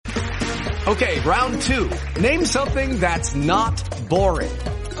Okay, round two. Name something that's not boring.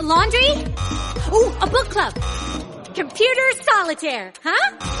 A laundry? Ooh, a book club. Computer solitaire,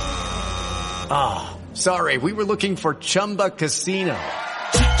 huh? Ah, sorry, we were looking for Chumba Casino.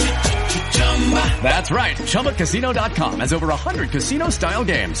 That's right, ChumbaCasino.com has over 100 casino-style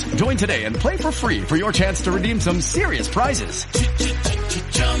games. Join today and play for free for your chance to redeem some serious prizes.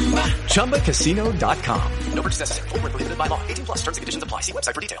 ChumbaCasino.com. No purchase necessary. Void where prohibited by law. 18+ terms and conditions apply. See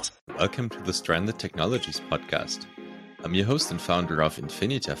website for details. Welcome to the Stranded Technologies podcast. I'm your host and founder of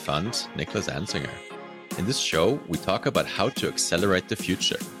Infinita Fund, Niklas Ansinger. In this show, we talk about how to accelerate the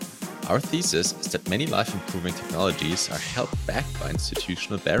future. Our thesis is that many life-improving technologies are held back by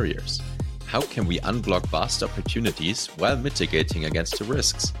institutional barriers. How can we unblock vast opportunities while mitigating against the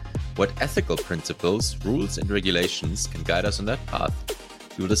risks? What ethical principles, rules, and regulations can guide us on that path?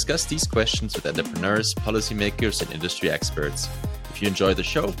 We will discuss these questions with entrepreneurs, policymakers, and industry experts. If you enjoy the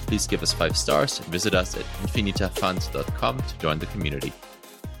show, please give us 5 stars and visit us at infinitafund.com to join the community.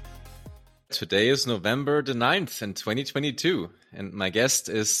 Today is November the 9th in 2022, and my guest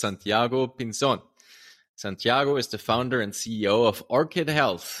is Santiago Pinzon. Santiago is the founder and CEO of ORKID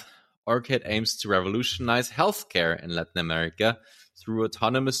Health. ORKID aims to revolutionize healthcare in Latin America through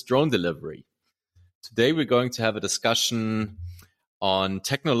autonomous drone delivery. Today we're going to have a discussion on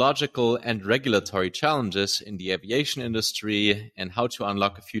technological and regulatory challenges in the aviation industry and how to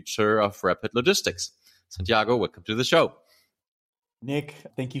unlock a future of rapid logistics. Santiago, welcome to the show. Nick,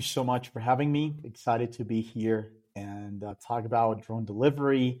 thank you so much for having me. Excited to be here and talk about drone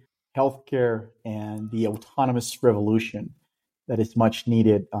delivery, healthcare, and the autonomous revolution that is much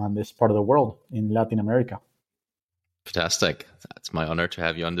needed on this part of the world in Latin America. Fantastic. It's my honor to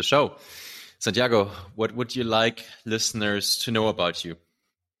have you on the show. Santiago, what would you like listeners to know about you?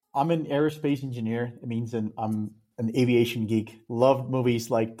 I'm an aerospace engineer. It means I'm an aviation geek. Love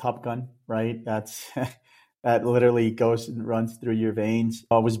movies like Top Gun, right? That's that literally goes and runs through your veins.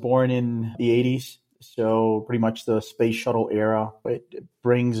 I was born in the 80s, so pretty much the space shuttle era. It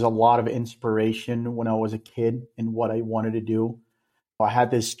brings a lot of inspiration when I was a kid and what I wanted to do. I had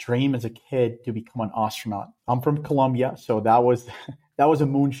this dream as a kid to become an astronaut. I'm from Colombia, so that was a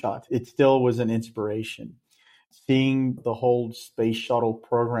moonshot. It still was an inspiration. Seeing the whole space shuttle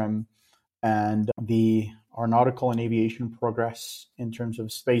program and the aeronautical and aviation progress in terms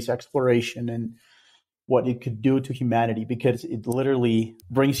of space exploration and what it could do to humanity, because it literally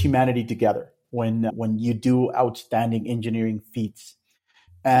brings humanity together when you do outstanding engineering feats.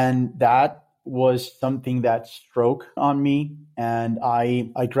 And that was something that struck on me. And I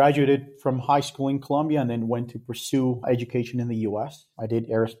graduated from high school in Colombia and then went to pursue education in the US. I did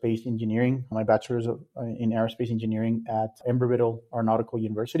aerospace engineering, my bachelor's in aerospace engineering at Embry-Riddle Aeronautical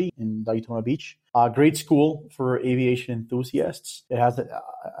University in Daytona Beach. A great school for aviation enthusiasts. It has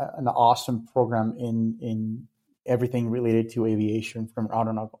an awesome program in everything related to aviation, from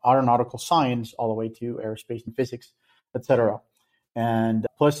aeronautical science all the way to aerospace and physics, etc. And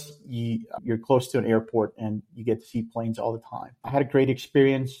plus, you're close to an airport and you get to see planes all the time. I had a great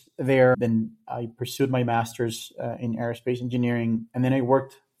experience there. Then I pursued my master's in aerospace engineering. And then I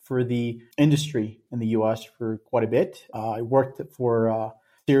worked for the industry in the US for quite a bit. I worked for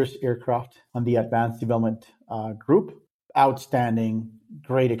Cirrus Aircraft on the Advanced Development Group. Outstanding,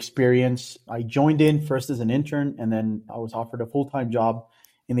 great experience. I joined in first as an intern, and then I was offered a full-time job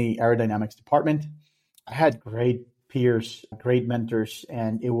in the aerodynamics department. I had great peers, great mentors,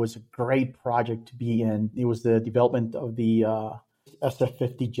 and it was a great project to be in. It was the development of the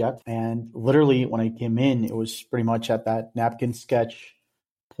SF-50 jet. And literally when I came in, it was pretty much at that napkin sketch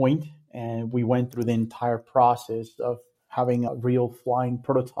point. And we went through the entire process of having a real flying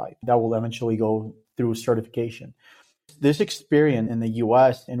prototype that will eventually go through certification. This experience in the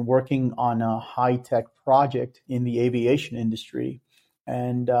US and working on a high-tech project in the aviation industry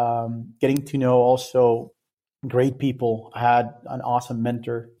and getting to know also great people. I had an awesome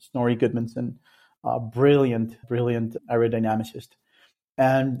mentor, Snorri Gudmundsson, a brilliant aerodynamicist.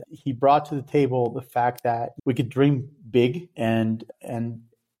 And he brought to the table the fact that we could dream big, and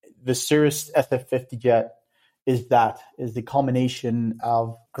the Cirrus SF-50 jet is the culmination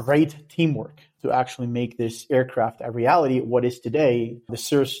of great teamwork to actually make this aircraft a reality. What is today, the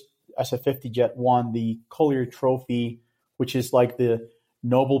Cirrus SF-50 jet won the Collier Trophy, which is like the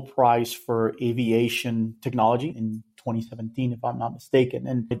Nobel Prize for Aviation Technology in 2017, if I'm not mistaken.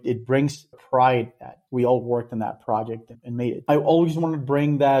 And it brings pride that we all worked on that project and made it. I always wanted to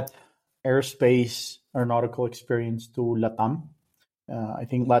bring that aerospace aeronautical experience to Latam. I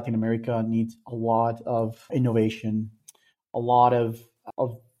think Latin America needs a lot of innovation, a lot of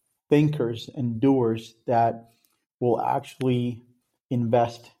thinkers and doers that will actually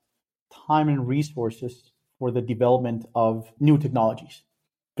invest time and resources for the development of new technologies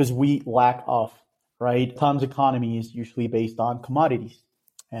because we lack of, right? Tom's economy is usually based on commodities.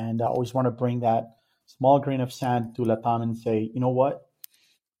 And I always want to bring that small grain of sand to Latam and say, you know what?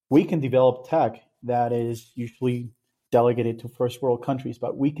 We can develop tech that is usually delegated to first world countries,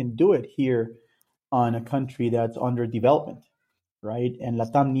 but we can do it here on a country that's under development, right? And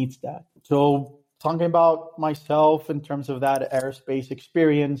Latam needs that. So talking about myself in terms of that aerospace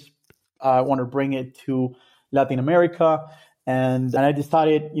experience, I want to bring it to Latin America. And I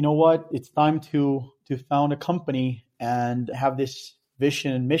decided, you know what, it's time to found a company and have this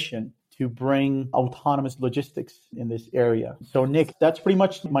vision and mission to bring autonomous logistics in this area. So Nick, that's pretty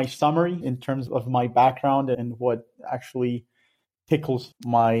much my summary in terms of my background and what actually tickles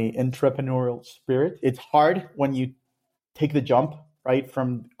my entrepreneurial spirit. It's hard when you take the jump, right,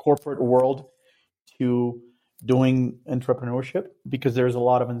 from corporate world to doing entrepreneurship because there's a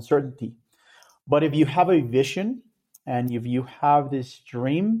lot of uncertainty. But if you have a vision and if you have this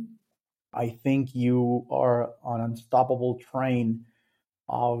dream, I think you are on an unstoppable train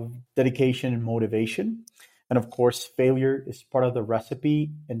of dedication and motivation. And of course, failure is part of the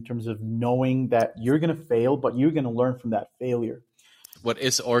recipe in terms of knowing that you're going to fail, but you're going to learn from that failure. What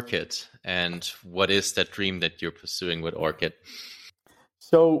is ORKID and what is that dream that you're pursuing with ORKID?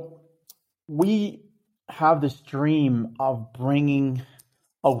 So we have this dream of bringing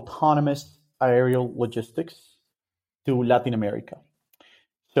autonomous aerial logistics to Latin America.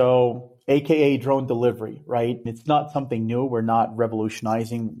 So AKA drone delivery, right? It's not something new. We're not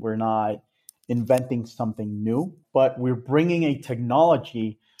revolutionizing. We're not inventing something new, but we're bringing a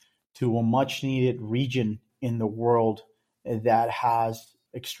technology to a much needed region in the world that has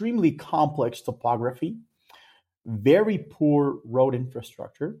extremely complex topography, very poor road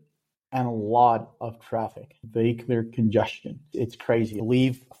infrastructure, and a lot of traffic, vehicular congestion. It's crazy. I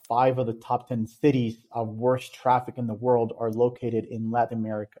believe 5 of the top 10 cities of worst traffic in the world are located in Latin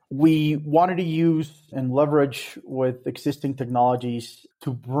America. We wanted to use and leverage with existing technologies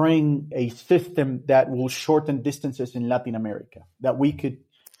to bring a system that will shorten distances in Latin America, that we could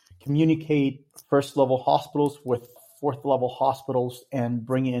communicate first level hospitals with fourth level hospitals and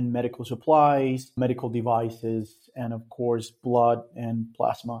bring in medical supplies, medical devices, and of course, blood and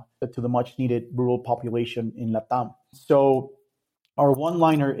plasma to the much needed rural population in Latam. So our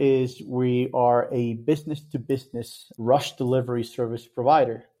one-liner is we are a business-to-business rush delivery service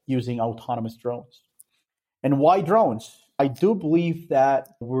provider using autonomous drones. And why drones? I do believe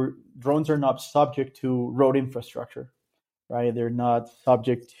that drones are not subject to road infrastructure, right? They're not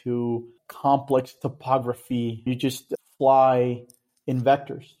subject to complex topography. You just fly in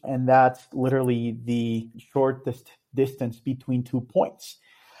vectors, and that's literally the shortest distance between 2 points.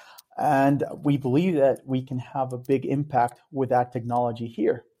 And we believe that we can have a big impact with that technology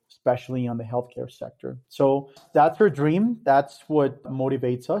here, especially on the healthcare sector. So that's our dream. That's what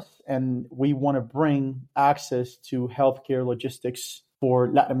motivates us. And we want to bring access to healthcare logistics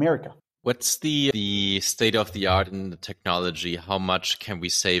for Latin America. What's the state of the art in the technology? How much can we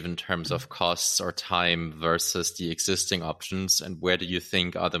save in terms of costs or time versus the existing options? And where do you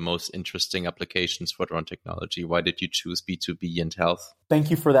think are the most interesting applications for drone technology? Why did you choose B2B and health? Thank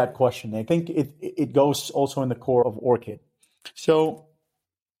you for that question. I think it goes also in the core of ORKID. So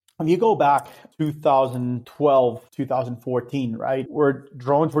if you go back 2012, 2014, right, where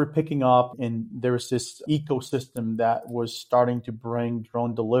drones were picking up and there was this ecosystem that was starting to bring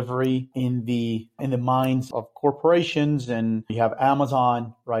drone delivery in the minds of corporations. And you have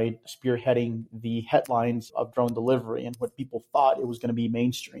Amazon, right, spearheading the headlines of drone delivery and what people thought it was going to be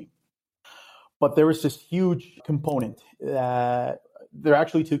mainstream. But there was this huge component that there are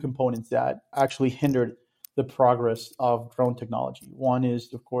actually 2 components that actually hindered the progress of drone technology. One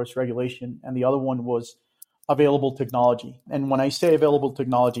is, of course, regulation, and the other one was available technology. And when I say available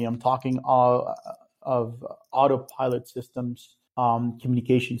technology, I'm talking of autopilot systems,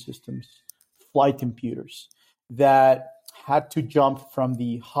 communication systems, flight computers that had to jump from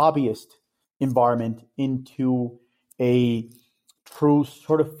the hobbyist environment into a true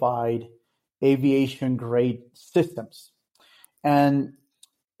certified aviation grade systems. And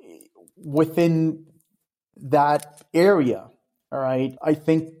within that area, all right, I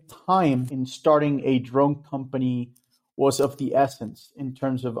think time in starting a drone company was of the essence in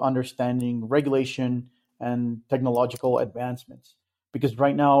terms of understanding regulation and technological advancements. Because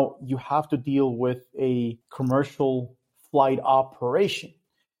right now you have to deal with a commercial flight operation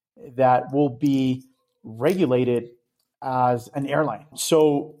that will be regulated as an airline.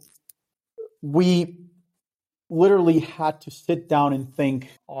 So we literally had to sit down and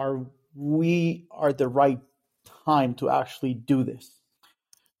think, are we at the right time to actually do this?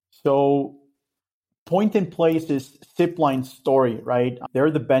 So Point in Place is Zipline's story, right?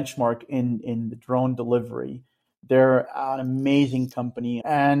 They're the benchmark in the drone delivery. They're an amazing company,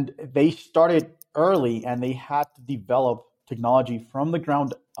 and they started early, and they had to develop technology from the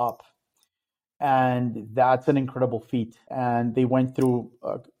ground up. And that's an incredible feat. And they went through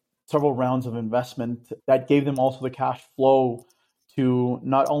several rounds of investment that gave them also the cash flow to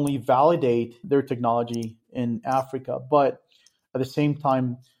not only validate their technology in Africa, but at the same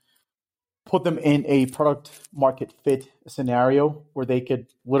time, put them in a product market fit scenario where they could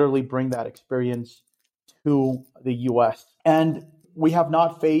literally bring that experience to the US. And we have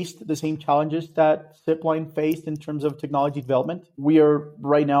not faced the same challenges that Zipline faced in terms of technology development. We are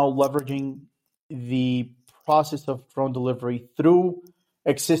right now leveraging the process of drone delivery through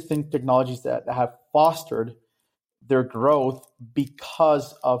existing technologies that have fostered their growth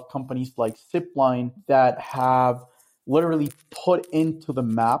because of companies like Zipline that have literally put into the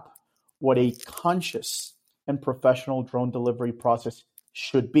map what a conscious and professional drone delivery process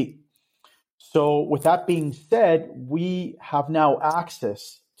should be. So with that being said, we have now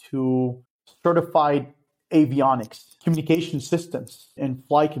access to certified avionics, communication systems, and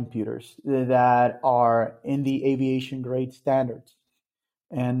flight computers that are in the aviation grade standards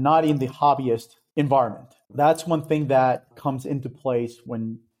and not in the hobbyist environment. That's one thing that comes into place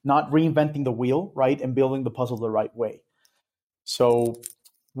when not reinventing the wheel, right, and building the puzzle the right way. So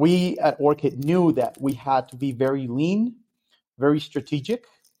we at ORKID knew that we had to be very lean, very strategic,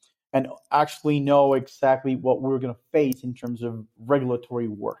 and actually know exactly what we were going to face in terms of regulatory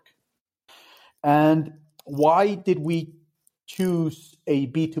work. And why did we choose a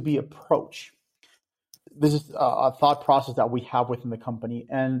B2B approach? This is a thought process that we have within the company.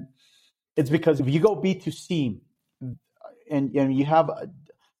 And it's because if you go B2C and you have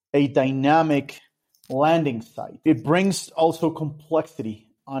a dynamic landing site, it brings also complexity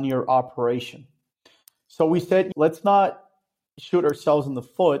on your operation. So we said, let's not shoot ourselves in the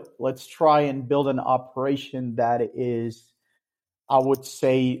foot. Let's try and build an operation that is, I would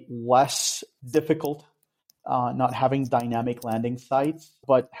say, less difficult, not having dynamic landing sites,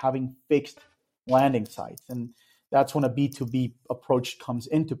 but having fixed landing sites. And that's when a B2B approach comes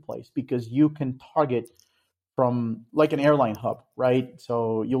into place, because you can target from like an airline hub, right?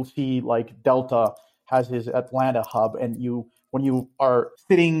 So you'll see like Delta has his Atlanta hub, and when you are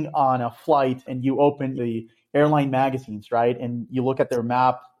sitting on a flight and you open the airline magazines, right, and you look at their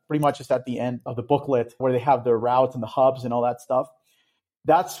map, pretty much just at the end of the booklet where they have their routes and the hubs and all that stuff.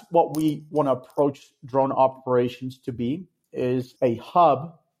 That's what we want to approach drone operations to be, is a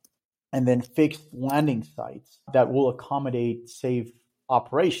hub and then fixed landing sites that will accommodate safe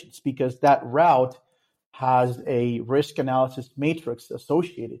operations, because that route has a risk analysis matrix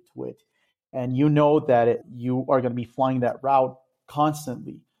associated to it. And you know that you are going to be flying that route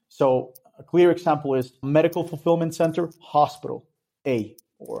constantly. So a clear example is medical fulfillment center, hospital A,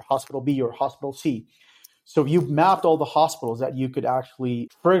 or hospital B, or hospital C. So you've mapped all the hospitals that you could actually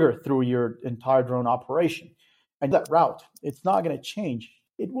trigger through your entire drone operation. And that route, it's not going to change.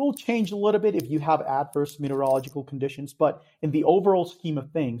 It will change a little bit if you have adverse meteorological conditions, but in the overall scheme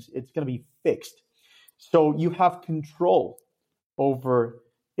of things, it's going to be fixed. So you have control over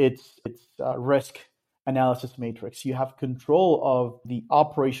its risk analysis matrix. You have control of the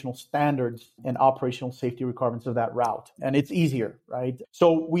operational standards and operational safety requirements of that route. And it's easier, right?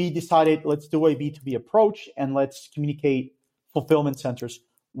 So we decided, let's do a B2B approach and let's communicate fulfillment centers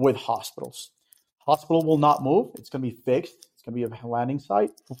with hospitals. Hospital will not move. It's going to be fixed. It's going to be a landing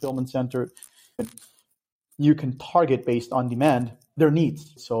site, fulfillment center. You can target based on demand their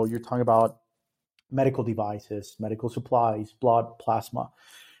needs. So you're talking about medical devices, medical supplies, blood, plasma.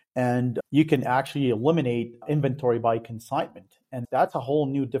 And you can actually eliminate inventory by consignment. And that's a whole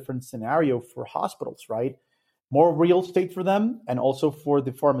new different scenario for hospitals, right? More real estate for them, and also for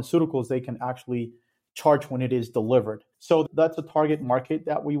the pharmaceuticals, they can actually charge when it is delivered. So that's a target market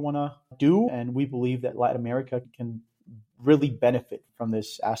that we want to do. And we believe that Latin America can really benefit from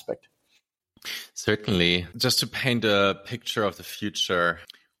this aspect. Certainly. Just to paint a picture of the future,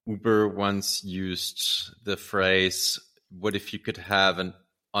 Uber once used the phrase, what if you could have an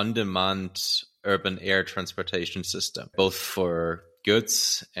on-demand urban air transportation system, both for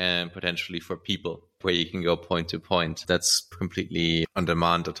goods and potentially for people, where you can go point to point. That's completely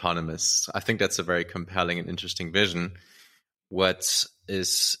on-demand, autonomous. I think that's a very compelling and interesting vision. What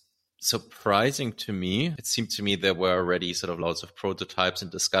is surprising to me, it seemed to me there were already sort of lots of prototypes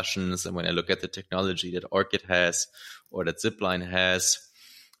and discussions. And when I look at the technology that ORKID has or that Zipline has,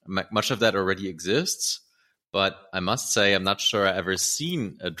 much of that already exists. But I must say, I'm not sure I've ever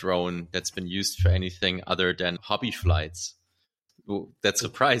seen a drone that's been used for anything other than hobby flights. Ooh, that's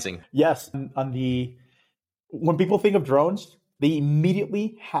surprising. Yes. When people think of drones, they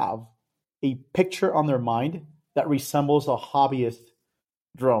immediately have a picture on their mind that resembles a hobbyist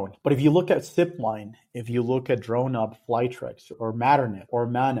drone. But if you look at Zipline, if you look at DroneUp, Flytrex, or Matternet, or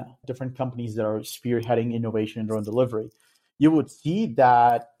Mana, different companies that are spearheading innovation in drone delivery, you would see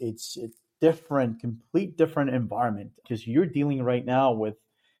that it's a complete different environment, because you're dealing right now with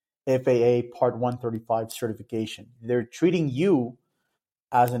FAA Part 135 certification. They're treating you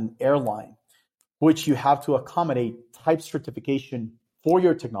as an airline, which you have to accommodate type certification for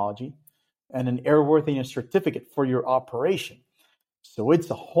your technology and an airworthiness certificate for your operation. So it's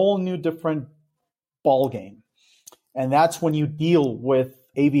a whole new different ball game. And that's when you deal with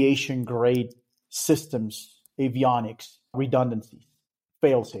aviation grade systems, avionics, redundancies,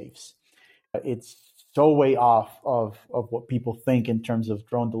 fail safes. It's so way off of what people think in terms of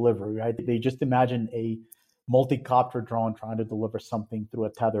drone delivery, right? They just imagine a multi-copter drone trying to deliver something through a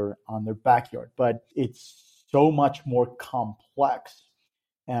tether on their backyard. But it's so much more complex.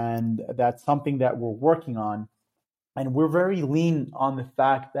 And that's something that we're working on. And we're very lean on the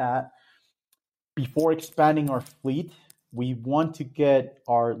fact that before expanding our fleet, we want to get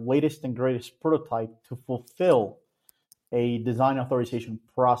our latest and greatest prototype to fulfill a design authorization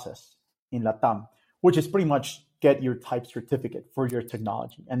process in Latam, which is pretty much get your type certificate for your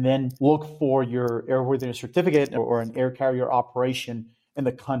technology, and then look for your airworthiness certificate or an air carrier operation in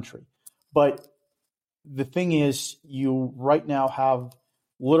the country. But the thing is, you right now have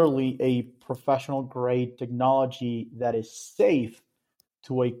literally a professional grade technology that is safe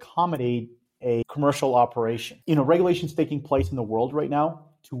to accommodate a commercial operation. Regulations taking place in the world right now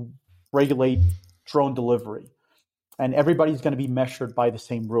to regulate drone delivery, and everybody's going to be measured by the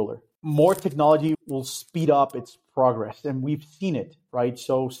same ruler. More technology will speed up its progress, and we've seen it, right?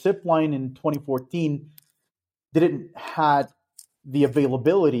 So Zipline in 2014 didn't had the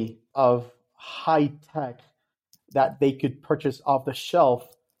availability of high tech that they could purchase off the shelf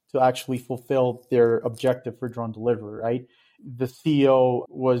to actually fulfill their objective for drone delivery, right? The CEO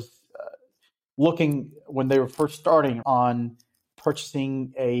was looking, when they were first starting, on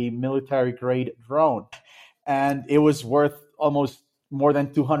purchasing a military grade drone, and it was worth almost more than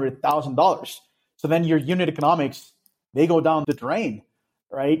 $200,000. So then your unit economics, they go down the drain,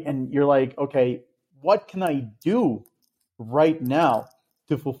 right? And you're like, okay, what can I do right now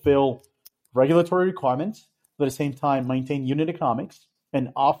to fulfill regulatory requirements, but at the same time maintain unit economics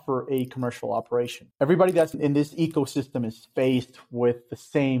and offer a commercial operation? Everybody that's in this ecosystem is faced with the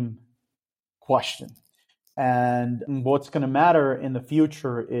same question. And what's going to matter in the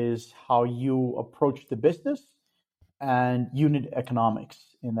future is how you approach the business and unit economics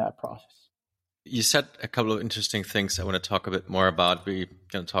in that process. You said a couple of interesting things I want to talk a bit more about. We're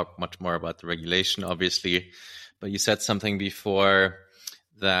going to talk much more about the regulation, obviously. But you said something before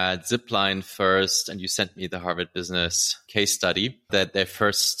that Zipline first, and you sent me the Harvard Business case study, that they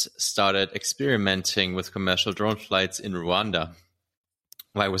first started experimenting with commercial drone flights in Rwanda.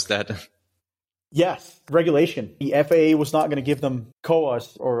 Why was that? Yes, regulation. The FAA was not going to give them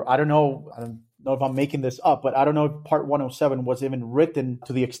COAs, or I don't know if I'm making this up, but I don't know if Part 107 was even written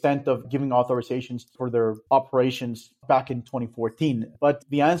to the extent of giving authorizations for their operations back in 2014. But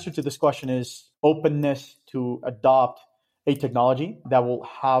the answer to this question is openness to adopt a technology that will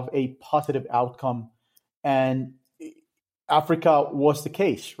have a positive outcome. And Africa was the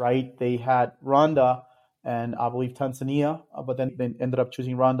case, right? They had Rwanda and I believe Tanzania, but then they ended up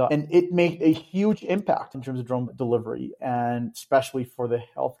choosing Rwanda. And it made a huge impact in terms of drone delivery, and especially for the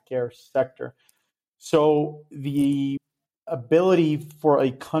healthcare sector. So the ability for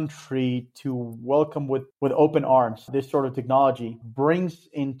a country to welcome with open arms this sort of technology brings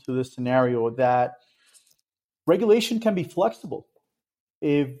into the scenario that regulation can be flexible.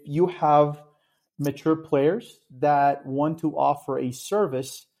 If you have mature players that want to offer a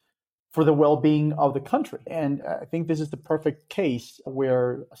service for the well-being of the country. And I think this is the perfect case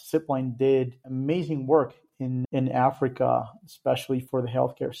where Zipline did amazing work in Africa, especially for the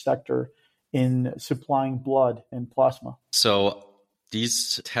healthcare sector, in supplying blood and plasma. So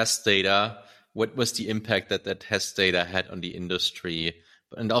these test data, what was the impact that test data had on the industry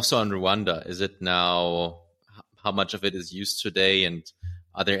and also on Rwanda? Is it now, how much of it is used today? And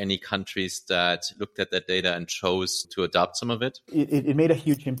are there any countries that looked at that data and chose to adopt some of it? It made a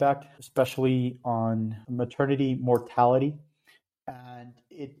huge impact, especially on maternity mortality. And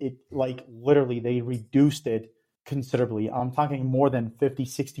it like literally they reduced it considerably. I'm talking more than 50,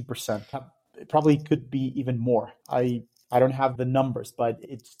 60%. It probably could be even more. I don't have the numbers, but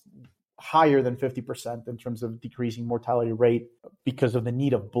it's higher than 50% in terms of decreasing mortality rate because of the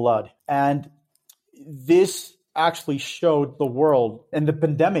need of blood. And this actually showed the world, and the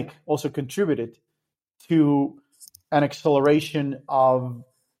pandemic also contributed to an acceleration of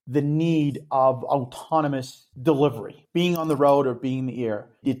the need of autonomous delivery, being on the road or being in the air.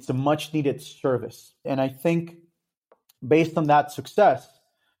 It's a much needed service. And I think based on that success,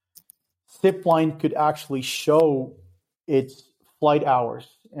 Zipline could actually show its flight hours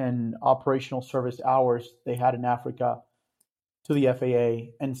and operational service hours they had in Africa to the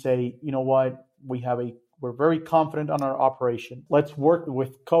FAA and say, you know what, we're very confident on our operation. Let's work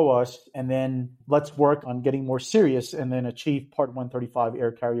with COAS, and then let's work on getting more serious and then achieve Part 135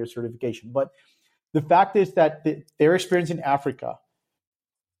 air carrier certification. But the fact is that their experience in Africa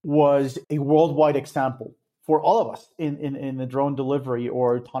was a worldwide example for all of us in the drone delivery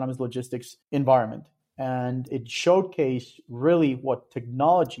or autonomous logistics environment. And it showcased really what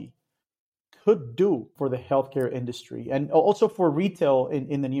technology could do for the healthcare industry and also for retail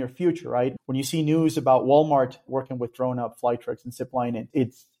in the near future, right? When you see news about Walmart working with drone-up flight trucks and Zipline,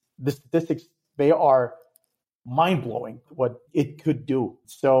 it's the statistics, they are mind-blowing what it could do.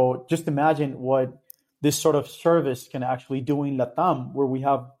 So just imagine what this sort of service can actually do in Latam, where we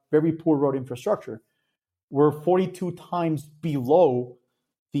have very poor road infrastructure. We're 42 times below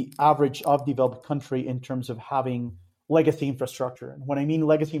the average of developed country in terms of having legacy infrastructure. And when I mean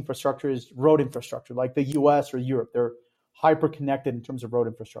legacy infrastructure is road infrastructure, like the US or Europe. They're hyper connected in terms of road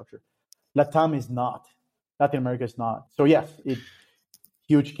infrastructure. Latam is not. Latin America is not. So yes, it's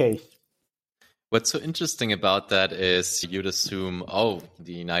huge case. What's so interesting about that is you'd assume, oh,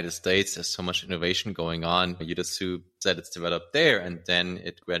 the United States, there's so much innovation going on. You'd assume that it's developed there and then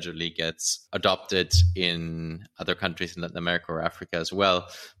it gradually gets adopted in other countries in Latin America or Africa as well.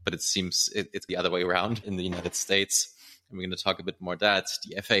 But it seems it's the other way around in the United States. And we're going to talk a bit more that.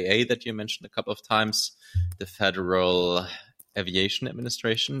 The FAA that you mentioned a couple of times, the Federal Aviation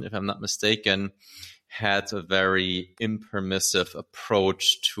Administration, if I'm not mistaken, had a very impermissive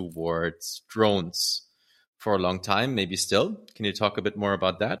approach towards drones for a long time, maybe still. Can you talk a bit more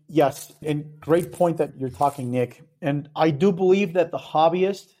about that? Yes, and great point that you're talking, Nick. And I do believe that the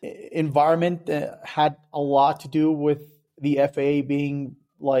hobbyist environment had a lot to do with the FAA being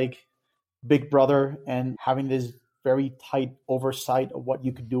like Big Brother and having this very tight oversight of what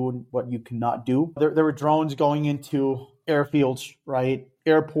you could do and what you could not do. There were drones going into airfields, right?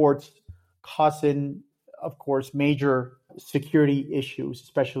 Airports, causing, of course, major security issues,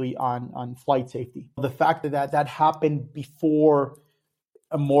 especially on flight safety. The fact that happened before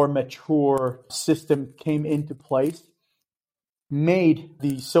a more mature system came into place made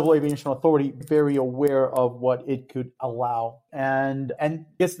the Civil Aviation Authority very aware of what it could allow. And I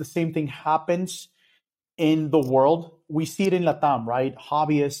guess the same thing happens in the world. We see it in Latam, right?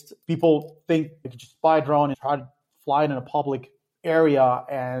 Hobbyists, people think they could just buy a drone and try to fly it in a public area,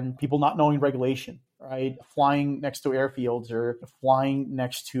 and people not knowing regulation, right? Flying next to airfields or flying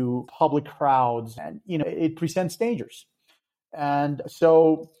next to public crowds, and it presents dangers. And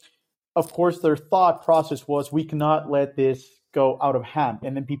so, of course, their thought process was, we cannot let this go out of hand.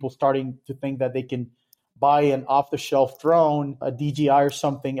 And then people starting to think that they can buy an off-the-shelf drone, a DJI or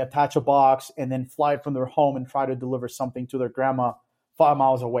something, attach a box, and then fly it from their home and try to deliver something to their grandma 5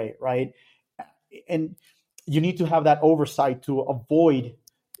 miles away, right? And you need to have that oversight to avoid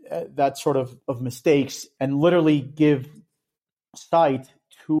that sort of mistakes and literally give sight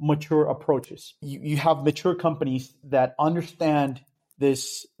to mature approaches. You have mature companies that understand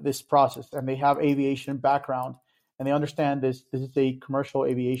this process, and they have aviation background, and they understand this is a commercial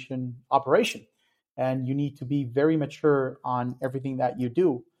aviation operation. And you need to be very mature on everything that you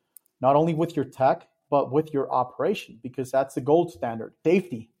do, not only with your tech, but with your operation, because that's the gold standard.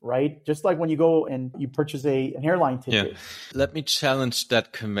 Safety, right? Just like when you go and you purchase an airline ticket. Yeah. Let me challenge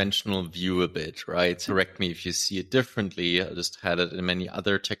that conventional view a bit, right? Correct me if you see it differently. I just had it in many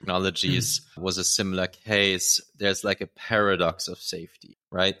other technologies. Was a similar case. There's like a paradox of safety,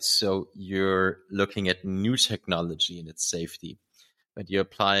 right? So you're looking at new technology and its safety, but you're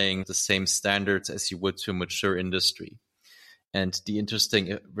applying the same standards as you would to a mature industry. And the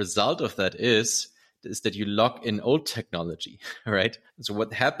interesting result of that is that you lock in old technology, right? So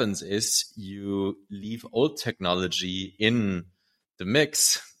what happens is you leave old technology in the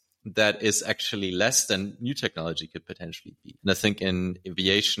mix that is actually less than new technology could potentially be. And I think in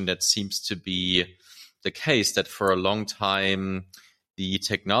aviation, that seems to be the case, that for a long time, the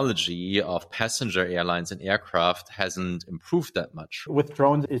technology of passenger airlines and aircraft hasn't improved that much. With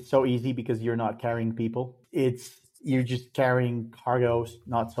drones, it's so easy because you're not carrying people. You're just carrying cargoes,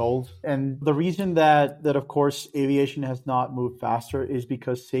 not souls. And the reason that of course, aviation has not moved faster is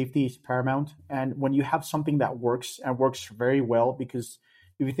because safety is paramount. And when you have something that works and works very well, because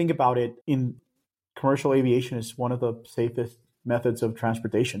if you think about it, in commercial aviation is one of the safest methods of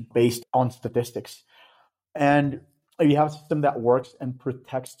transportation based on statistics. And if you have a system that works and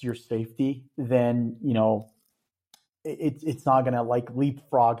protects your safety, then, it's not going to like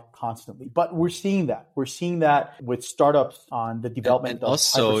leapfrog constantly. But we're seeing that. We're seeing that with startups on the development and of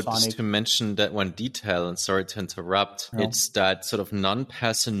also, hypersonic. just to mention that one detail, and sorry to interrupt, it's that sort of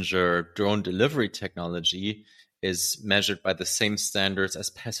non-passenger drone delivery technology is measured by the same standards as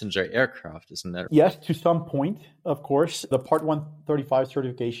passenger aircraft, isn't that? Yes, to some point, of course. The Part 135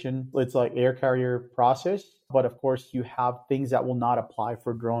 certification, it's like air carrier process. But of course, you have things that will not apply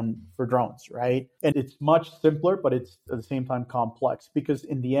for drones, right? And it's much simpler, but it's at the same time complex because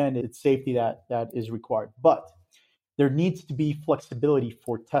in the end, it's safety that is required. But there needs to be flexibility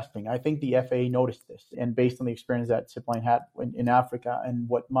for testing. I think the FAA noticed this, and based on the experience that Zipline had in Africa and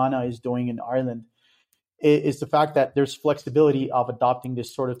what MANA is doing in Ireland, is the fact that there's flexibility of adopting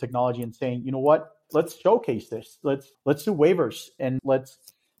this sort of technology and saying, you know what, let's showcase this. Let's do waivers and let's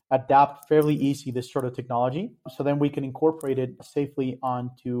adapt fairly easy this sort of technology so then we can incorporate it safely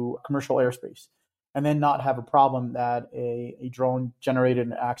onto commercial airspace and then not have a problem that a drone generated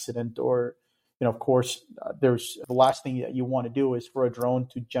an accident or, of course, there's the last thing that you want to do is for a drone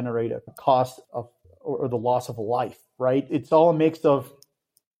to generate a cost of or the loss of a life, right? It's all a mix of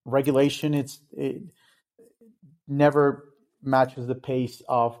regulation. It never matches the pace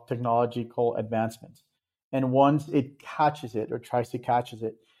of technological advancements. And once it catches it or tries to catch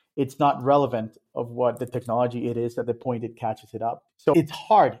it, it's not relevant of what the technology it is at the point it catches it up. So it's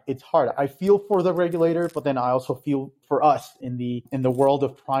hard. It's hard. I feel for the regulator, but then I also feel for us in the world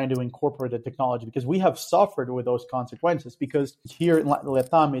of trying to incorporate the technology because we have suffered with those consequences because here in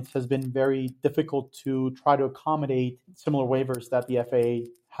Latam, it has been very difficult to try to accommodate similar waivers that the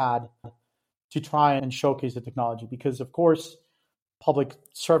FAA had to try and showcase the technology because, of course, public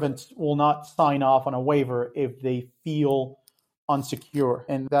servants will not sign off on a waiver if they feel unsecure.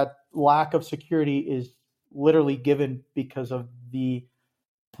 And that lack of security is literally given because of the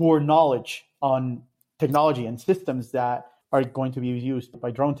poor knowledge on technology and systems that are going to be used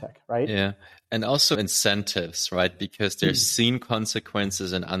by drone tech, right? Yeah. And also incentives, right? Because there's seen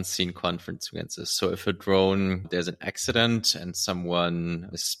consequences and unseen consequences. So if a drone, there's an accident and someone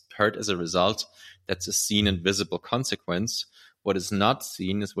is hurt as a result, that's a seen and visible consequence. What is not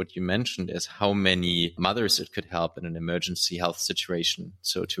seen is what you mentioned is how many mothers it could help in an emergency health situation.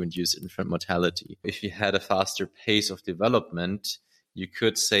 So to induce infant mortality. If you had a faster pace of development, you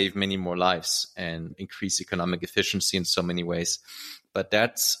could save many more lives and increase economic efficiency in so many ways. But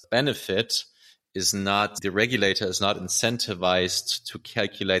that benefit is not, the regulator is not incentivized to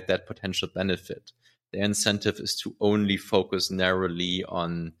calculate that potential benefit. The incentive is to only focus narrowly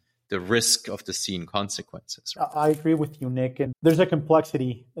on the risk of the seen consequences. Right? I agree with you, Nick. And there's a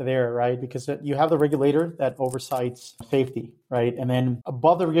complexity there, right? Because you have the regulator that oversights safety, right? And then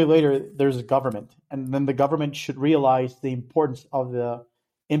above the regulator, there's a government. And then the government should realize the importance of the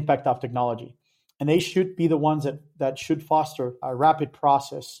impact of technology. And they should be the ones that should foster a rapid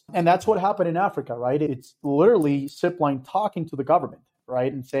process. And that's what happened in Africa, right? It's literally Zipline talking to the government,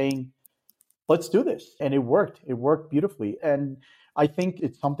 right? And saying, let's do this. And it worked. It worked beautifully. And I think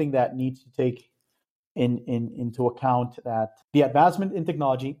it's something that needs to take into account that the advancement in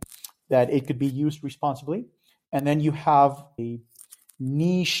technology, that it could be used responsibly. And then you have a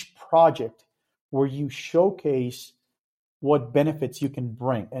niche project where you showcase what benefits you can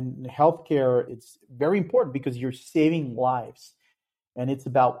bring. And healthcare, it's very important because you're saving lives. And it's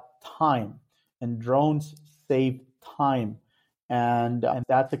about time. And drones save time. And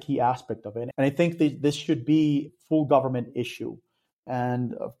that's a key aspect of it. And I think this should be a full government issue.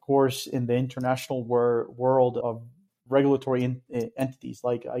 And of course, in the international world of regulatory entities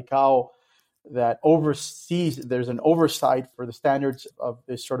like ICAO that oversees, there's an oversight for the standards of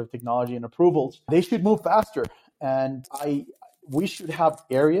this sort of technology and approvals. They should move faster. And we should have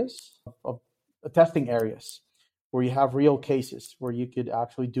areas of testing areas where you have real cases where you could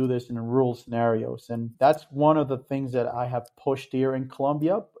actually do this in rural scenarios. And that's one of the things that I have pushed here in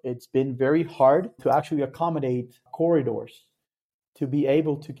Colombia. It's been very hard to actually accommodate corridors to be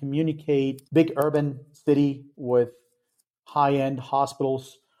able to communicate big urban city with high-end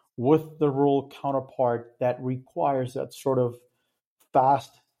hospitals with the rural counterpart that requires that sort of fast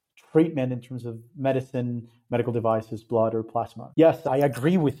treatment in terms of medicine, medical devices, blood, or plasma. Yes, I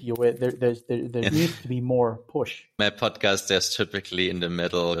agree with you. There needs to be more push. My podcast, there's typically in the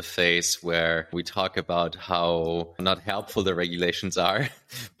middle a phase where we talk about how not helpful the regulations are,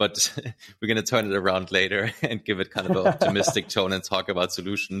 but we're going to turn it around later and give it kind of an optimistic tone and talk about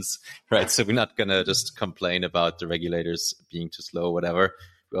solutions, right? So we're not going to just complain about the regulators being too slow or whatever.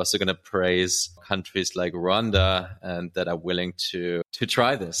 We're also going to praise countries like Rwanda and that are willing to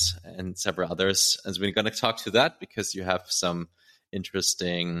try this, and several others. And we're going to talk to that because you have some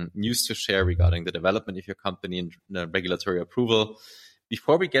interesting news to share regarding the development of your company and the regulatory approval.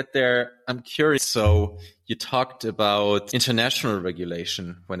 Before we get there, I'm curious. So you talked about international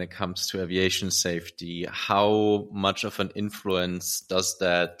regulation when it comes to aviation safety. How much of an influence does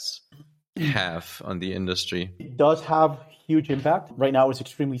that have on the industry? It does have huge impact. Right now, it's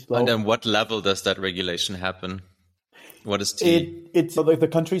extremely slow. And at what level does that regulation happen? What is It's like the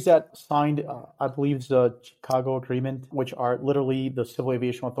countries that signed, I believe, the Chicago Agreement, which are literally the civil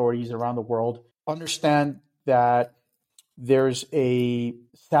aviation authorities around the world, understand that there's a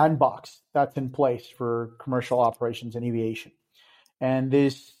sandbox that's in place for commercial operations in aviation. And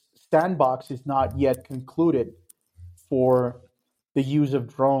this sandbox is not yet concluded for the use of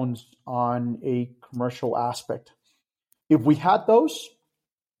drones on a commercial aspect. If we had those,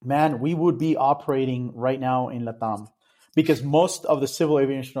 man, we would be operating right now in Latam, because most of the civil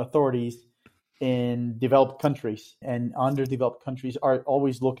aviation authorities in developed countries and underdeveloped countries are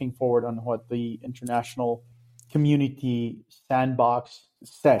always looking forward on what the international community sandbox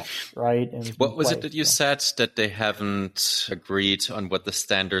says, right? And what was it that you said that they haven't agreed on what the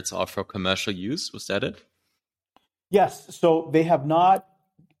standards are for commercial use? Was that it? Yes. So they have not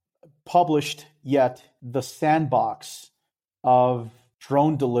published yet the sandbox of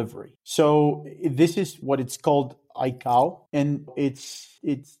drone delivery. So this is what it's called ICAO, and it's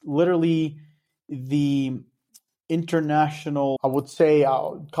literally the international, I would say,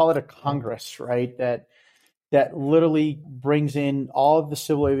 I'll call it a congress, right? That literally brings in all of the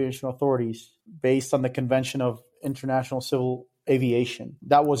civil aviation authorities based on the Convention of International Civil Aviation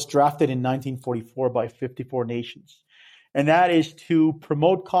that was drafted in 1944 by 54 nations. And that is to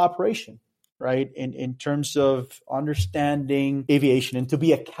promote cooperation, right, in terms of understanding aviation and to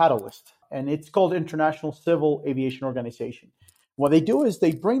be a catalyst. And it's called International Civil Aviation Organization. What they do is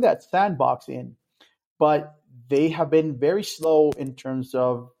they bring that sandbox in, but they have been very slow in terms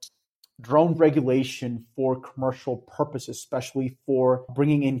of drone regulation for commercial purposes, especially for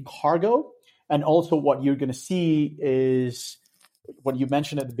bringing in cargo. And also what you're going to see is what you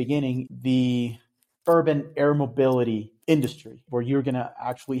mentioned at the beginning, the urban air mobility industry, where you're going to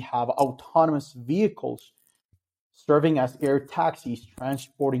actually have autonomous vehicles serving as air taxis,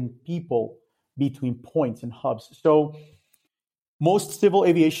 transporting people between points and hubs. So most civil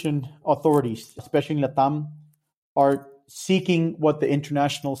aviation authorities, especially in Latam, are seeking what the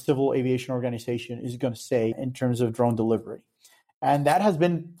International Civil Aviation Organization is going to say in terms of drone delivery. And that has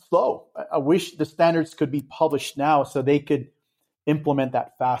been slow. I wish the standards could be published now so they could implement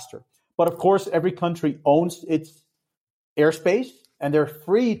that faster. But of course, every country owns its airspace and they're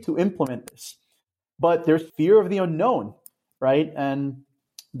free to implement this. But there's fear of the unknown, right? And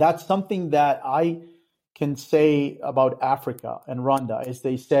that's something that I can say about Africa and Rwanda is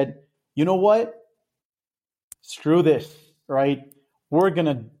they said, you know what? Screw this, right? We're going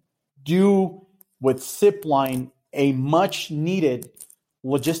to do with Zipline a much needed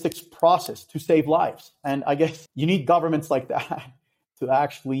logistics process to save lives. And I guess you need governments like that to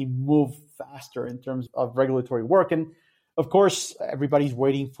actually move faster in terms of regulatory work. And of course, everybody's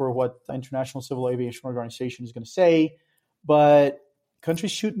waiting for what the International Civil Aviation Organization is going to say, but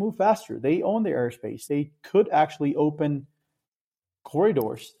countries should move faster. They own their airspace. They could actually open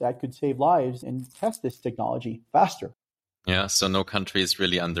corridors that could save lives and test this technology faster. Yeah, so no country is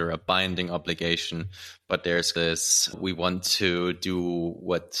really under a binding obligation, but there's this, we want to do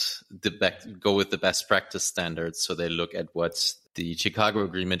go with the best practice standards. So they look at what the Chicago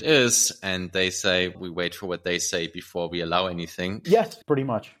Agreement is, and they say, we wait for what they say before we allow anything. Yes, pretty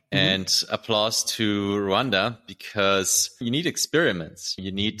much. And applause to Rwanda, because you need experiments.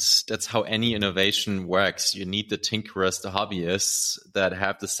 That's how any innovation works. You need the tinkerers, the hobbyists that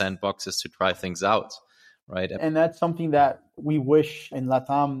have the sandboxes to try things out. Right. And that's something that we wish in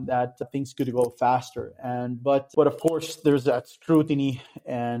Latam that things could go faster. But of course, there's that scrutiny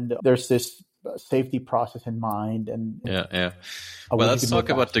and there's this safety process in mind. And yeah. Well, let's talk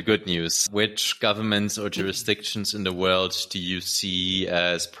about the good news. Which governments or jurisdictions in the world do you see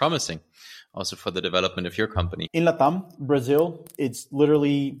as promising also for the development of your company? In Latam, Brazil, it's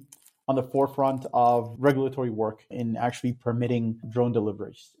literally on the forefront of regulatory work in actually permitting drone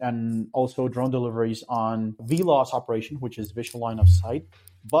deliveries, and also drone deliveries on VLOS operation, which is visual line of sight,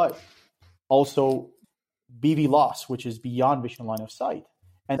 but also BVLOS, which is beyond visual line of sight.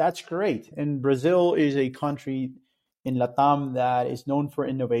 And that's great. And Brazil is a country in Latam that is known for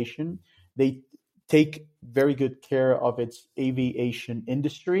innovation. They take very good care of its aviation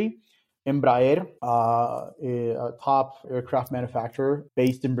industry. Embraer, a top aircraft manufacturer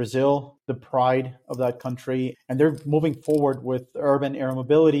based in Brazil, the pride of that country. And they're moving forward with urban air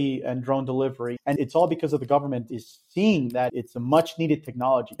mobility and drone delivery. And it's all because of the government is seeing that it's a much needed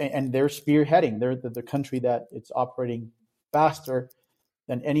technology. And they're spearheading. They're the country that it's operating faster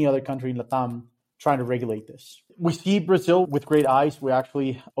than any other country in Latam trying to regulate this. We see Brazil with great eyes. We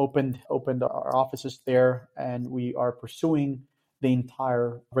actually opened our offices there, and we are pursuing the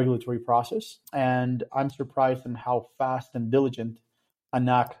entire regulatory process. And I'm surprised in how fast and diligent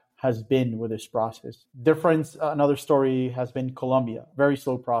ANAC has been with this process. Difference, another story has been Colombia, very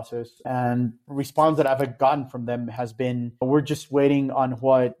slow process. And response that I've gotten from them has been, we're just waiting on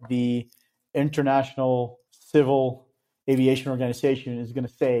what the International Civil Aviation Organization is going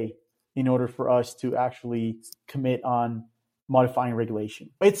to say in order for us to actually commit on modifying regulation.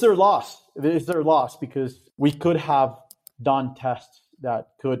 It's their loss. It's their loss because we could have done tests that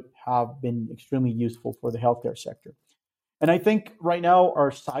could have been extremely useful for the healthcare sector. And I think right now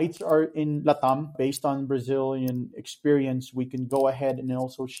our sites are in Latam. Based on Brazilian experience, we can go ahead and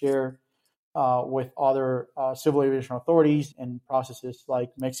also share with other civil aviation authorities and processes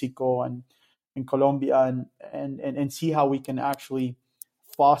like Mexico and Colombia and see how we can actually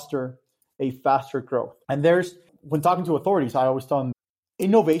foster a faster growth. And when talking to authorities, I always tell them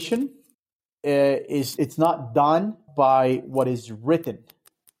innovation it's not done by what is written,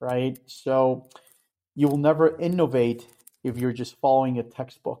 right? So you will never innovate if you're just following a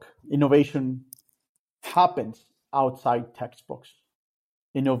textbook. Innovation happens outside textbooks.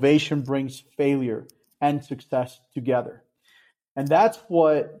 Innovation brings failure and success together. And that's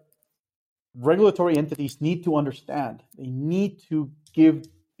what regulatory entities need to understand. They need to give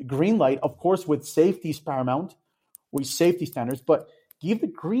green light, of course, with safety is paramount, with safety standards, but give the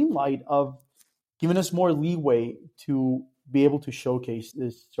green light of giving us more leeway to be able to showcase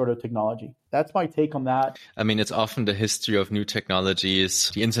this sort of technology. That's my take on that. I mean, it's often the history of new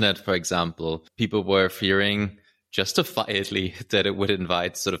technologies. The internet, for example, people were fearing justifiably that it would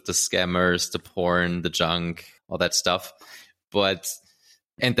invite sort of the scammers, the porn, the junk, all that stuff.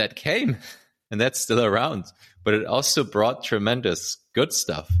 And that came, and that's still around. But it also brought tremendous good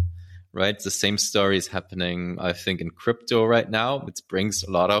stuff, right? The same story is happening, I think, in crypto right now. It brings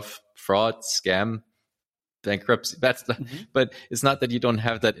a lot of fraud, scam, bankruptcy. But it's not that you don't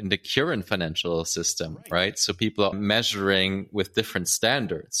have that in the current financial system, right? So people are measuring with different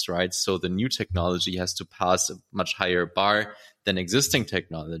standards, right? So the new technology has to pass a much higher bar than existing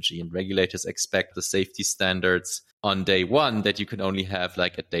technology, and regulators expect the safety standards on day one that you can only have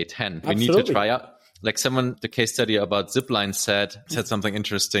like at day 10. We need to try out. Like the case study about Zipline said something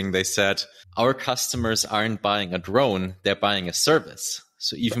interesting. They said, our customers aren't buying a drone, they're buying a service.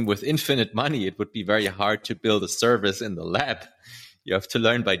 So even with infinite money, it would be very hard to build a service in the lab. You have to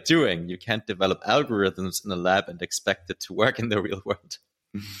learn by doing. You can't develop algorithms in the lab and expect it to work in the real world.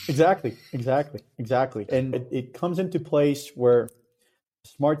 Exactly. And it comes into place where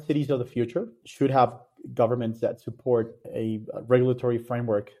smart cities of the future should have governments that support a regulatory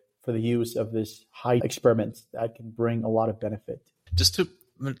framework for the use of this high experiments that can bring a lot of benefit. Just to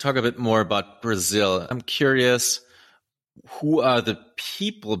talk a bit more about Brazil, I'm curious, who are the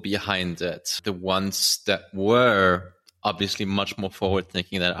people behind it? The ones that were obviously much more forward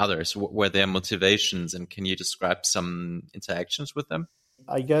thinking than others. What were their motivations, and can you describe some interactions with them?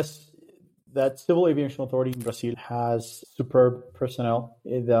 I guess that Civil Aviation Authority in Brazil has superb personnel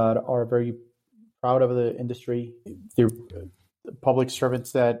that are very proud of the industry. They're public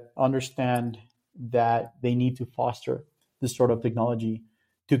servants that understand that they need to foster this sort of technology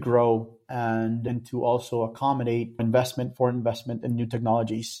to grow and to also accommodate foreign investment in new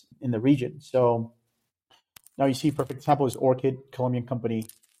technologies in the region. So now you see a perfect example is ORKID, Colombian company,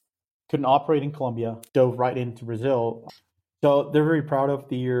 couldn't operate in Colombia, dove right into Brazil. So they're very proud of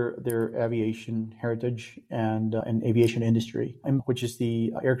their aviation heritage and aviation industry, which is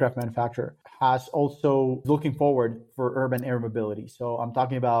the aircraft manufacturer, has also looking forward for urban air mobility. So I'm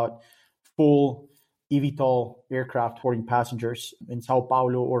talking about full eVTOL aircraft holding passengers in Sao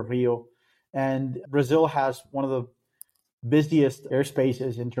Paulo or Rio. And Brazil has one of the busiest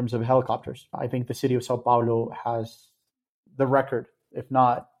airspaces in terms of helicopters. I think the city of Sao Paulo has the record, if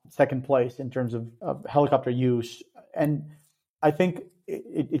not second place in terms of helicopter use. And I think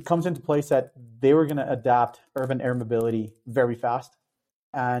it comes into place that they were going to adapt urban air mobility very fast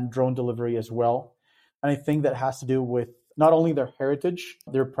and drone delivery as well. And I think that has to do with not only their heritage,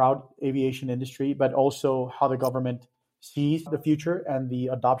 their proud aviation industry, but also how the government sees the future and the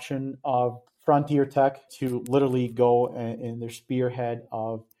adoption of frontier tech to literally go in their spearhead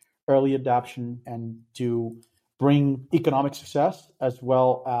of early adoption and to bring economic success as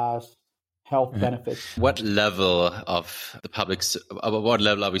well as health benefits. What level of the what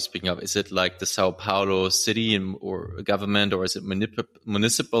level are we speaking of? Is it like the Sao Paulo city or government, or is it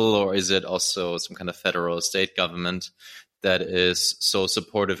municipal, or is it also some kind of federal state government that is so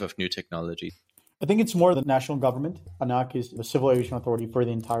supportive of new technology? I think it's more the national government. ANAC is the civil aviation authority for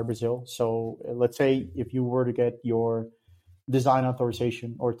the entire Brazil. So let's say if you were to get your design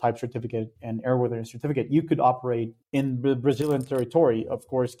authorization or type certificate and airworthiness certificate, you could operate in the Brazilian territory, of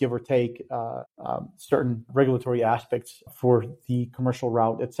course, give or take certain regulatory aspects for the commercial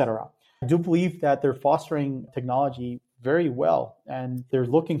route, etc. I do believe that they're fostering technology very well, and they're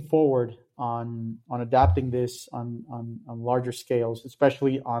looking forward on adapting this on larger scales,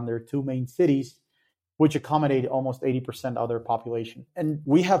 especially on their two main cities, which accommodate almost 80% of their population. And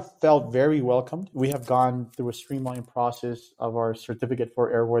we have felt very welcomed. We have gone through a streamlined process of our certificate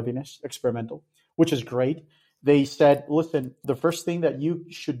for airworthiness experimental, which is great. They said, listen, the first thing that you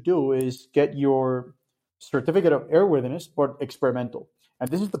should do is get your certificate of airworthiness for experimental. And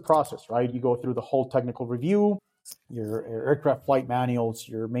this is the process, right? You go through the whole technical review, your aircraft flight manuals,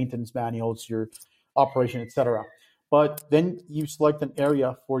 your maintenance manuals, your operation, etc. But then you select an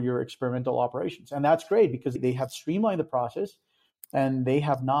area for your experimental operations. And that's great because they have streamlined the process and they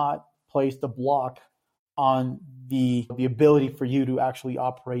have not placed a block on the ability for you to actually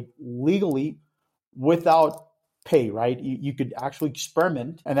operate legally without pay, right? You could actually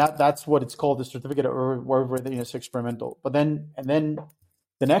experiment, and that's what it's called, the certificate of airworthiness experimental. But then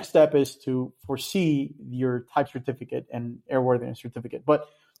the next step is to foresee your type certificate and airworthiness certificate. But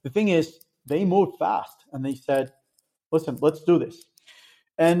the thing is, they moved fast and they said, listen, let's do this.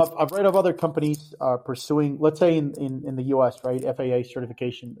 And I've read of other companies pursuing, let's say in the US, right, FAA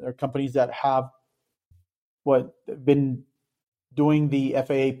certification. There are companies that have been doing the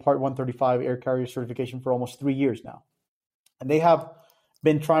FAA Part 135 air carrier certification for almost 3 years now. And they have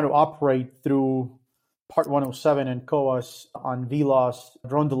been trying to operate through Part 107 and COAS on VLOS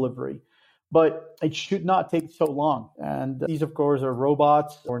drone delivery. But it should not take so long. And these, of course, are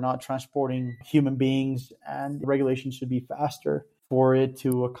robots. We're not transporting human beings, and the regulations should be faster for it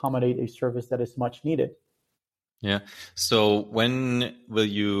to accommodate a service that is much needed. Yeah. So when will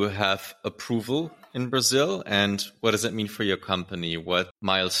you have approval in Brazil? And what does that mean for your company? What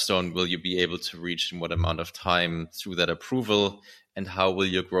milestone will you be able to reach in what amount of time through that approval? And how will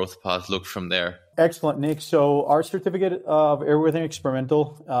your growth path look from there? Excellent, Nick. So our certificate of airworthiness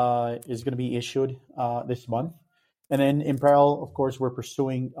experimental is going to be issued this month. And then in parallel, of course, we're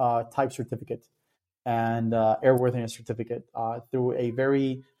pursuing type certificate and airworthiness certificate through a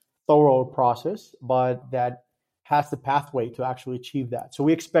very thorough process, but that has the pathway to actually achieve that. So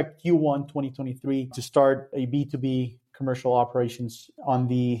we expect Q1 2023 to start a B2B commercial operations on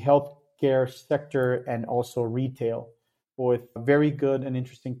the healthcare sector and also retail with very good and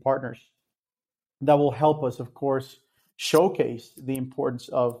interesting partners that will help us, of course, showcase the importance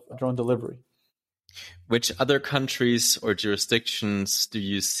of drone delivery. Which other countries or jurisdictions do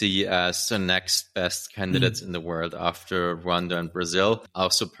you see as the next best candidates in the world after Rwanda and Brazil?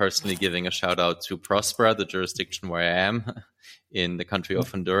 Also personally giving a shout out to Prospera, the jurisdiction where I am in the country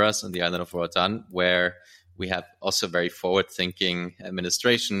of Honduras on the island of Roatan, where we have also very forward-thinking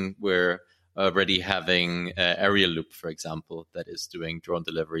administration. We're already having Aerial Loop, for example, that is doing drone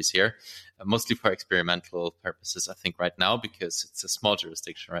deliveries here, mostly for experimental purposes, I think, right now, because it's a small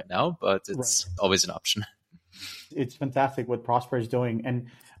jurisdiction right now, but it's always an option. It's fantastic what Prospera is doing. And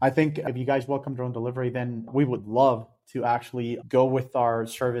I think if you guys welcome drone delivery, then we would love to actually go with our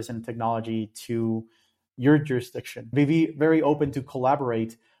service and technology to your jurisdiction. Be very open to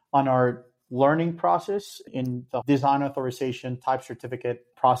collaborate on our learning process in the design authorization type certificate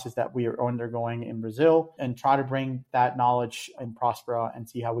process that we are undergoing in Brazil, and try to bring that knowledge in Prospera and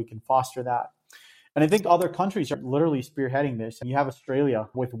see how we can foster that. And I think other countries are literally spearheading this. And you have Australia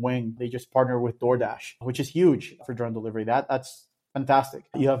with Wing. They just partner with DoorDash, which is huge for drone delivery. That's fantastic.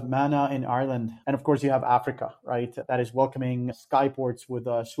 You have Mana in Ireland. And of course, you have Africa, right? That is welcoming Skyports with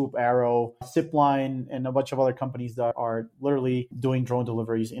Swoop Arrow, Zipline, and a bunch of other companies that are literally doing drone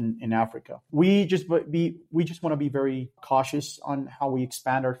deliveries in Africa. We just want to be very cautious on how we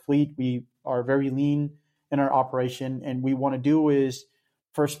expand our fleet. We are very lean in our operation. And we want to do is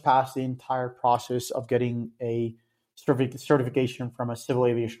first pass the entire process of getting a certification from a civil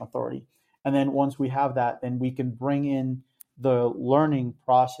aviation authority. And then once we have that, then we can bring in the learning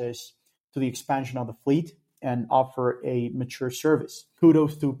process to the expansion of the fleet and offer a mature service.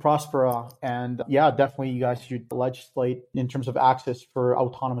 Kudos to Prospera. And yeah, definitely you guys should legislate in terms of access for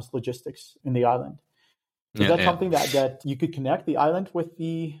autonomous logistics in the island. Is that something that you could connect the island with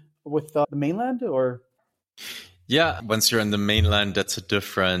the mainland, or? Yeah, once you're in the mainland, that's a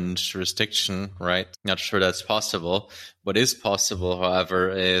different jurisdiction, right? Not sure that's possible. What is possible,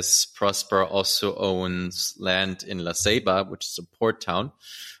 however, is Prosper also owns land in La Ceiba, which is a port town,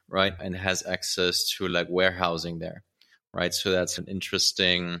 right? And has access to like warehousing there, right? So that's an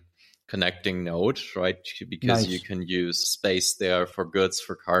interesting connecting node, right? Because you can use space there for goods,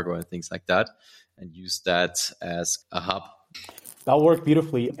 for cargo and things like that, and use that as a hub. That'll work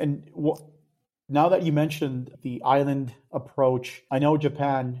beautifully. And now that you mentioned the island approach, I know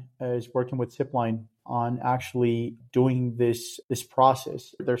Japan is working with Zipline on actually doing this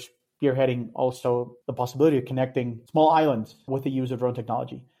process. They're spearheading also the possibility of connecting small islands with the use of drone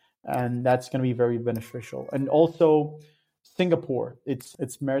technology. And that's going to be very beneficial. And also Singapore, its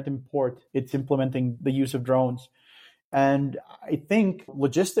maritime port, it's implementing the use of drones. And I think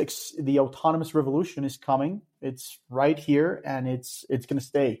logistics, the autonomous revolution is coming. It's right here and it's going to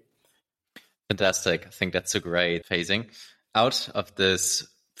stay. Fantastic. I think that's a great phasing out of this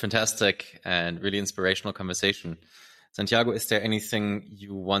fantastic and really inspirational conversation. Santiago, is there anything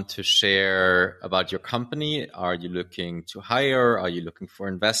you want to share about your company? Are you looking to hire? Are you looking for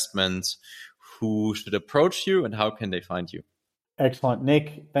investment? Who should approach you and how can they find you? Excellent.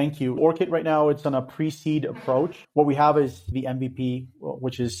 Nick, thank you. ORKID right now, it's on a pre-seed approach. What we have is the MVP,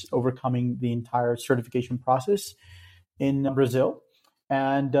 which is overcoming the entire certification process in Brazil.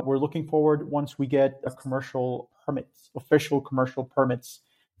 And we're looking forward, once we get official commercial permits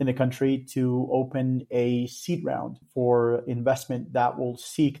in the country, to open a seed round for investment that will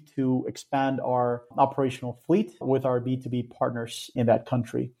seek to expand our operational fleet with our B2B partners in that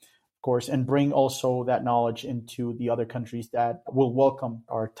country, of course, and bring also that knowledge into the other countries that will welcome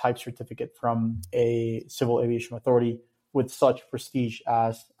our type certificate from a civil aviation authority with such prestige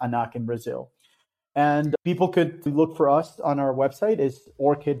as ANAC in Brazil. And people could look for us on our website is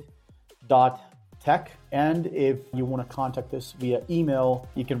orkid.tech. And if you want to contact us via email,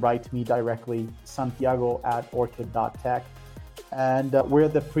 you can write to me directly, santiago@orkid.tech. And we're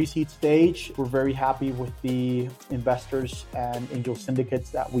at the pre-seed stage. We're very happy with the investors and angel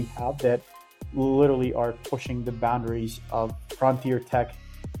syndicates that we have that literally are pushing the boundaries of frontier tech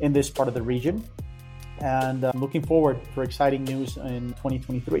in this part of the region. And I'm looking forward for exciting news in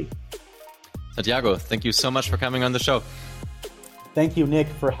 2023. Santiago, thank you so much for coming on the show. Thank you, Nick,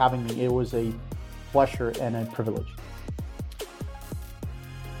 for having me. It was a pleasure and a privilege.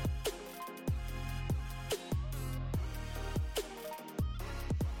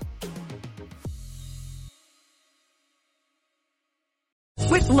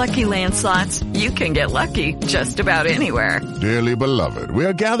 With Lucky Land Slots, you can get lucky just about anywhere. Dearly beloved, we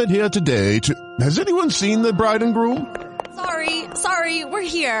are gathered here today to... Has anyone seen the bride and groom? Sorry, we're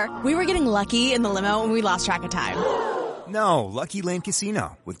here. We were getting lucky in the limo and we lost track of time. No, Lucky Land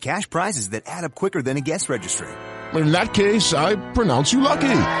Casino, with cash prizes that add up quicker than a guest registry. In that case, I pronounce you lucky.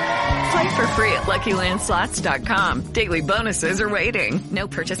 Play for free at LuckyLandSlots.com. Daily bonuses are waiting. No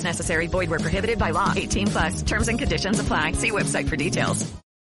purchase necessary. Void where prohibited by law. 18+. Terms and conditions apply. See website for details.